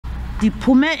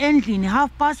Ndiphume endlini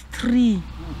 3:30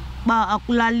 ba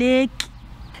akulaleki.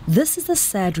 This is the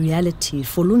sad reality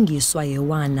for Lungiswa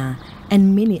Yewana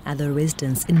and many other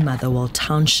residents in Motherwell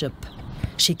Township.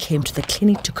 She came to the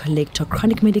clinic to collect her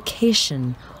chronic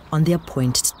medication on the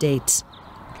appointed date,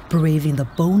 braving the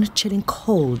bone-chilling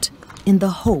cold in the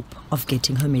hope of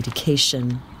getting her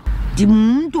medication.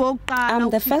 I'm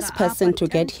the first person to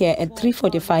get here at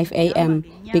 3:45 a.m.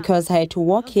 because I had to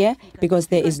walk here because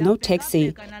there is no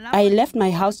taxi. I left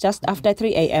my house just after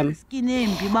 3 a.m.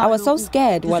 I was so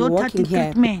scared while walking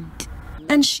here.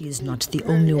 And she is not the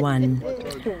only one.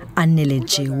 Anele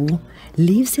Jewu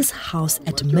leaves his house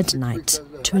at midnight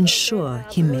to ensure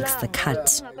he makes the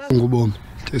cut.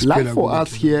 Life for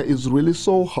us here is really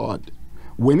so hard.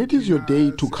 When it is your day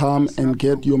to come and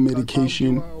get your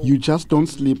medication, you just don't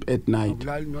sleep at night.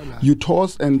 You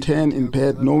toss and turn in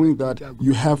bed knowing that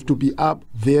you have to be up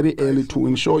very early to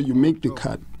ensure you make the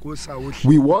cut.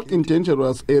 We walk in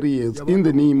dangerous areas in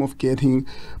the name of getting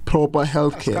proper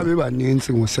health care.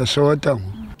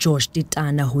 George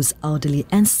Ditana, who's elderly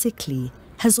and sickly,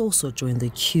 has also joined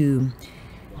the queue.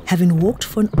 Having walked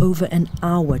for over an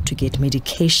hour to get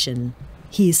medication,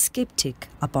 he is skeptic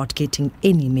about getting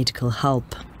any medical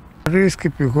help. Risky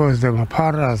because the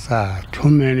maparas are too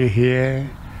many here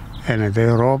and they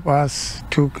rob us,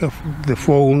 took the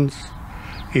phones,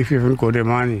 if you haven't got the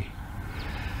money.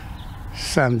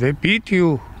 Some they beat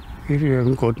you if you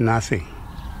haven't got nothing.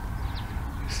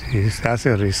 See, that's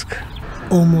a risk.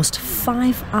 Almost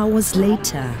 5 hours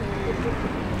later,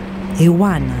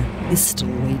 Ewana is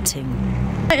still waiting.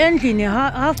 I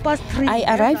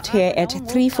arrived here at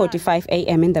 3:45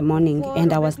 a.m. in the morning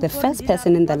and I was the first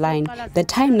person in the line. The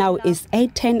time now is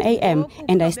 8:10 a.m.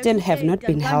 and I still have not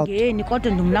been helped. The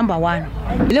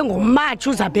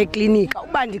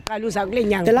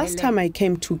last time I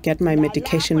came to get my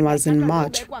medication was in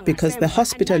March because the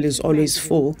hospital is always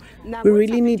full. We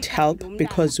really need help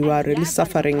because we are really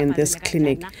suffering in this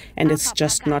clinic and it's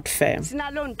just not fair.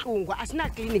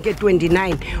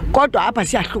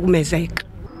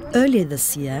 Earlier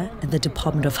this year, the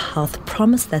Department of Health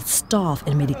promised that staff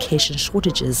and medication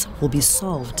shortages will be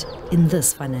solved in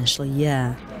this financial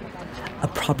year, a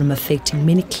problem affecting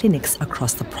many clinics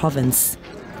across the province.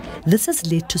 This has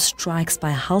led to strikes by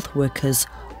health workers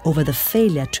over the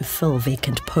failure to fill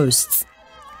vacant posts.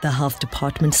 The Health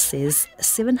Department says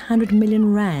 700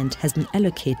 million rand has been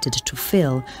allocated to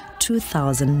fill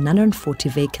 2,940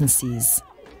 vacancies.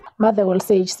 Motherwell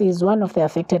CHC is one of the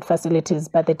affected facilities,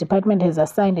 but the department has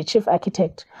assigned a chief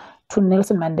architect to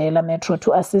Nelson Mandela Metro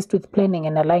to assist with planning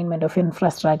and alignment of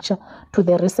infrastructure to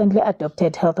the recently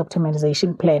adopted health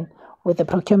optimization plan, with the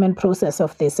procurement process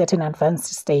of this at an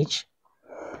advanced stage.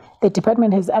 The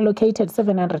department has allocated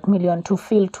 700 million to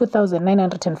fill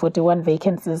 2,941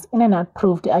 vacancies in an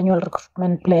approved annual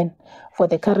recruitment plan for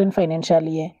the current financial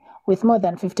year, with more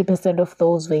than 50% of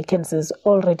those vacancies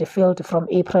already filled from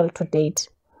April to date.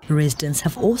 Residents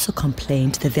have also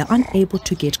complained that they are unable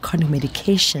to get chronic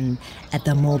medication at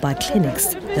the mobile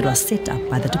clinics that were set up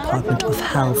by the Department of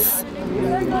Health.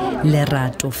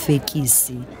 Lerato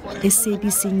Fekisi,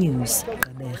 SABC News,